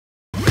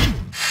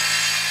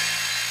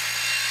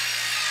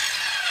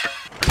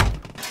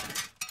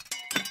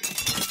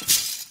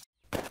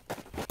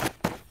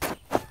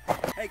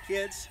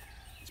kids,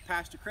 it's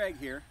Pastor Craig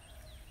here,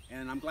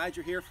 and I'm glad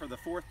you're here for the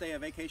 4th day of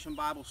Vacation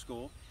Bible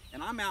School.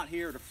 And I'm out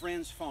here at a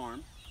friend's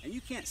farm, and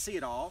you can't see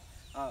it all,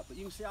 but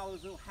you can see all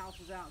those little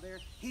houses out there.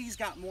 He's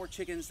got more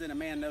chickens than a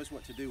man knows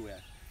what to do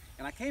with.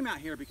 And I came out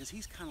here because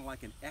he's kind of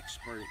like an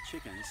expert at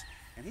chickens,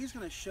 and he's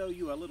going to show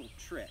you a little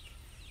trick.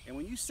 And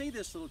when you see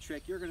this little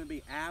trick, you're going to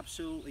be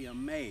absolutely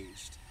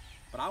amazed.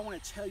 But I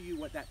want to tell you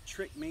what that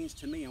trick means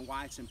to me and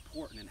why it's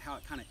important, and how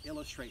it kind of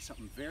illustrates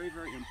something very,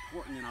 very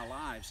important in our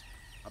lives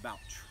about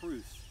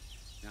truth.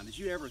 Now, did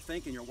you ever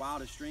think in your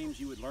wildest dreams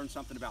you would learn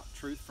something about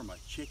truth from a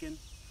chicken?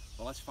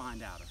 Well, let's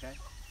find out, okay?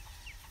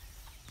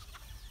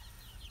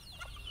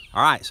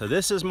 All right, so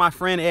this is my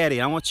friend Eddie.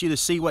 I want you to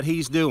see what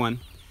he's doing.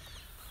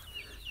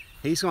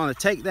 He's going to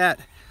take that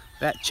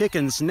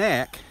chicken's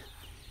neck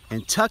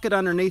and tuck it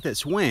underneath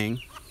its wing.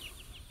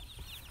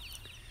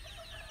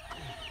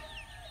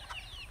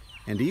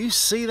 And do you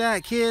see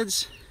that,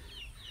 kids?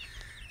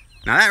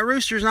 Now that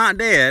rooster's not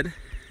dead,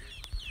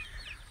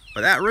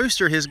 but that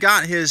rooster has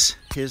got his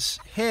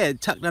head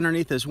tucked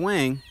underneath his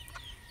wing,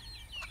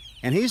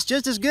 and he's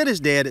just as good as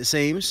dead, it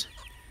seems.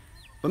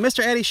 But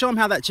Mr. Eddie, show him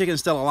how that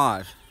chicken's still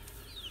alive.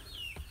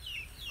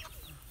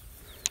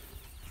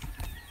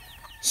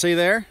 See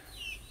there?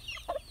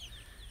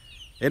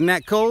 Isn't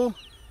that cool?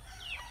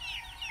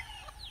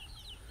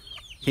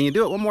 Can you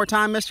do it one more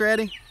time, Mr.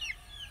 Eddie?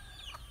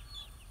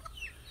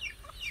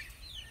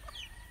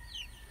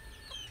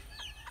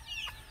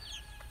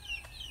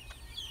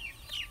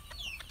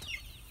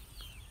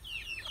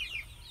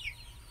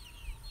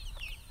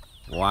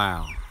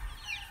 Wow.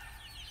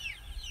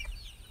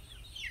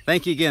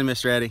 Thank you again,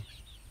 Mr. Eddie.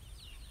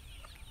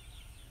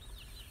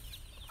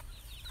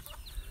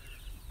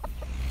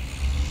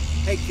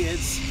 Hey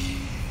kids,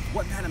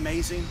 wasn't that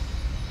amazing?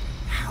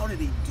 How did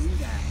he do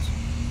that?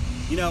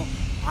 You know,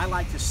 I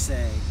like to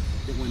say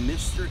that when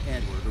Mr.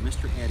 Edward or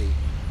Mr. Eddie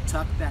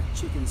tucked that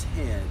chicken's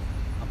head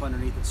up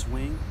underneath its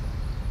wing,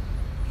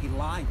 he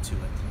lied to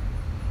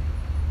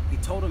it. He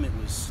told him it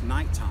was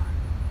nighttime.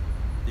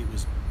 It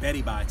was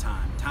Betty bye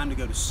time, time to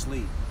go to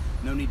sleep.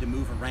 No need to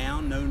move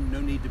around, no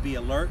need to be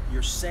alert,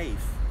 you're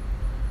safe.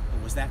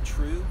 But was that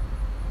true?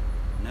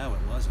 No, it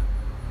wasn't.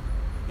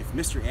 If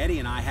Mr. Eddie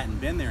and I hadn't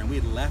been there and we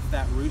had left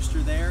that rooster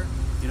there,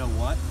 you know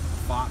what?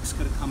 A fox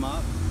could have come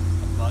up,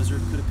 a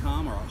buzzard could have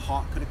come, or a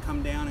hawk could have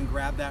come down and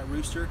grabbed that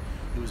rooster.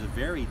 It was a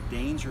very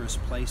dangerous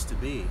place to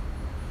be.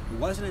 It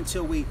wasn't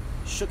until we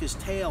shook his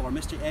tail, or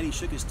Mr. Eddie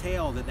shook his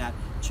tail, that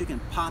chicken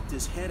popped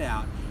his head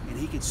out and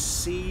he could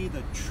see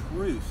the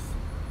truth.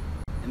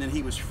 And then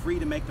he was free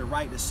to make the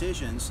right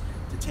decisions,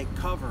 to take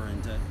cover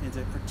and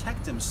to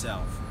protect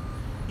himself.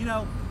 You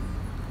know,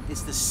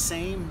 it's the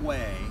same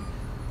way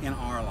in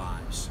our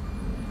lives.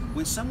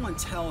 When someone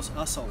tells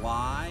us a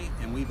lie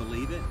and we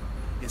believe it,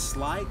 it's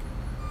like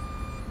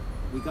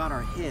we got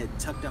our head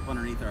tucked up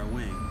underneath our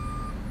wing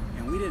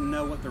and we didn't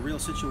know what the real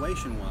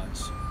situation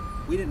was.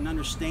 We didn't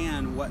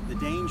understand what the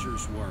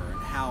dangers were and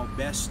how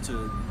best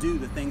to do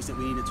the things that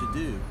we needed to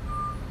do.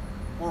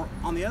 Or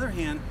on the other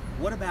hand,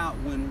 what about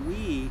when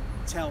we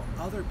tell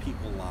other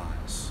people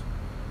lies?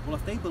 Well,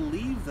 if they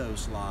believe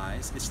those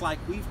lies, it's like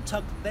we've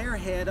tucked their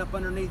head up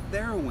underneath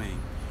their wing,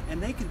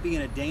 and they could be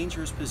in a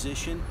dangerous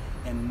position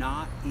and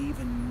not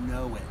even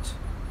know it,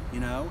 you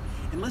know?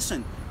 And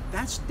listen,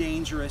 that's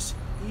dangerous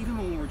even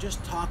when we're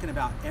just talking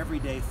about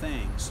everyday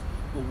things.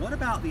 But what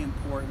about the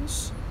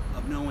importance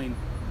of knowing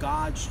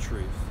God's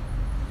truth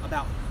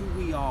about who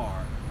we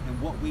are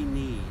and what we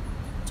need?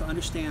 To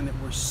understand that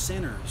we're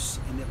sinners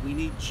and that we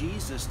need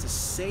Jesus to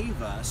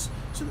save us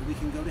so that we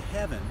can go to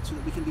heaven, so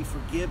that we can be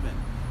forgiven,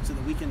 so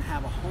that we can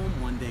have a home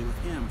one day with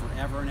Him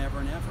forever and ever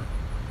and ever.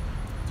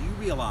 Do you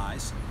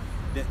realize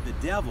that the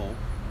devil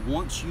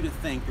wants you to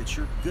think that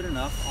you're good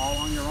enough all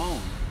on your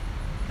own?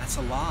 That's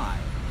a lie.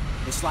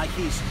 It's like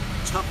he's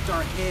tucked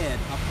our head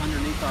up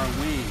underneath our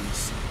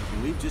wings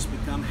and we've just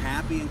become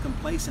happy and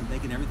complacent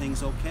thinking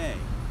everything's okay.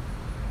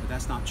 But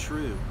that's not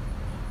true.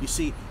 You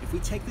see, if we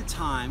take the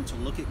time to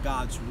look at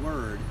God's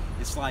Word,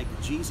 it's like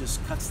Jesus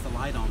cuts the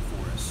light on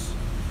for us.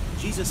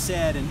 Jesus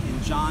said in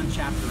John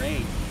chapter 8,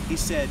 He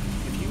said,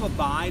 if you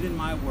abide in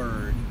my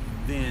Word,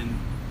 then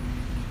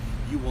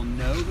you will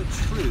know the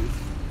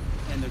truth,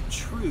 and the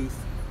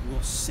truth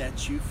will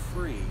set you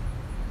free.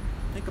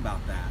 Think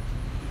about that.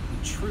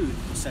 The truth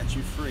will set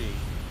you free.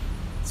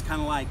 It's kind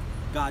of like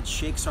God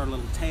shakes our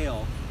little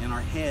tail and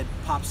our head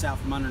pops out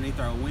from underneath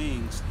our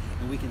wings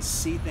and we can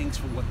see things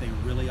for what they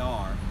really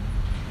are.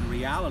 And the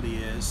reality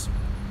is,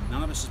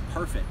 none of us is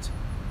perfect.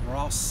 We're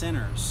all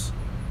sinners.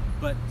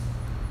 But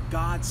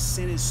God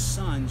sent His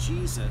Son,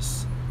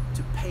 Jesus,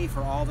 to pay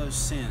for all those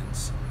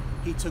sins.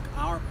 He took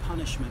our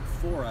punishment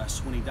for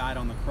us when He died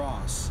on the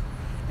cross.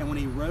 And when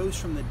He rose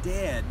from the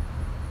dead,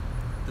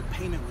 the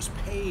payment was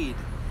paid.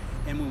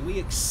 And when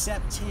we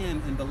accept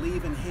Him and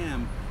believe in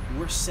Him,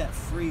 we're set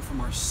free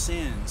from our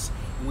sins.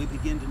 And we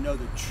begin to know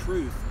the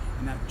truth,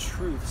 and that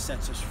truth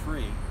sets us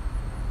free.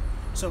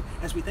 So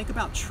as we think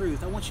about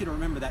truth, I want you to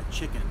remember that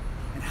chicken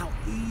and how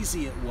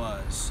easy it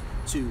was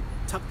to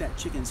tuck that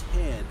chicken's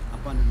head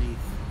up underneath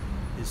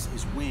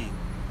his wing.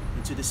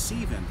 and to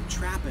deceive him, to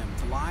trap him,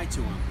 to lie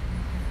to him.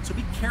 So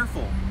be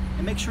careful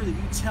and make sure that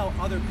you tell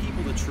other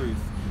people the truth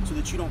so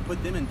that you don't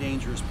put them in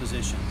dangerous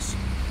positions.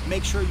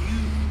 Make sure you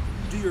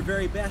do your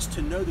very best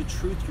to know the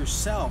truth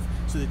yourself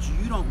so that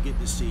you don't get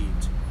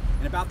deceived.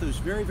 And about those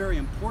very, very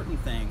important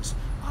things,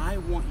 I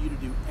want you to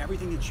do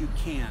everything that you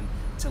can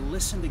to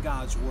listen to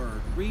God's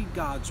Word, read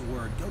God's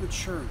Word, go to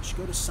church,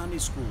 go to Sunday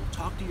school,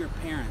 talk to your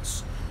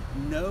parents,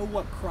 know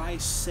what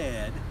Christ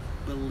said,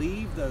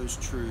 believe those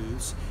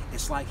truths.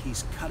 It's like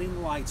He's cutting the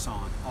lights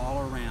on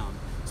all around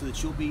so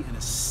that you'll be in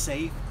as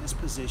safe as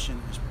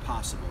position as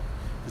possible.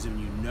 Because when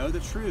you know the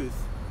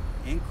truth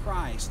in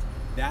Christ,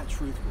 that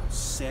truth will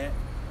set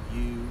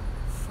you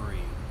free.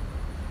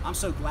 I'm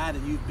so glad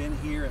that you've been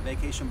here at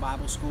Vacation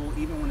Bible School,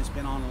 even when it's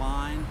been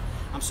online.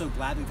 I'm so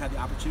glad that we've had the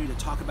opportunity to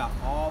talk about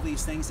all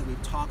these things that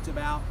we've talked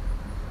about.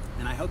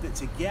 And I hope that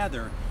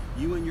together,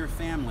 you and your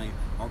family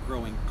are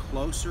growing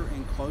closer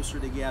and closer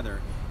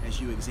together as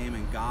you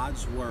examine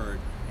God's Word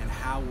and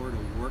how we're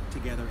to work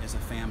together as a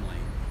family.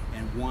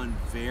 And one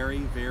very,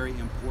 very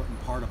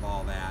important part of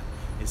all that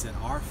is that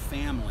our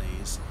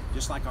families,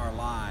 just like our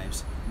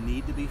lives,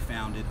 need to be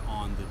founded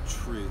on the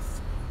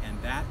truth.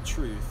 And that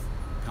truth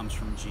comes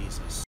from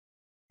Jesus.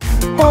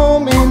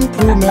 Home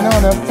improvement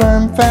on a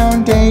firm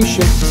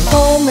foundation.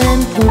 Home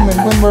improvement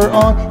when we're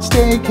on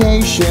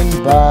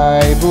staycation.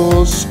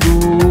 Bible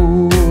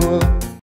school.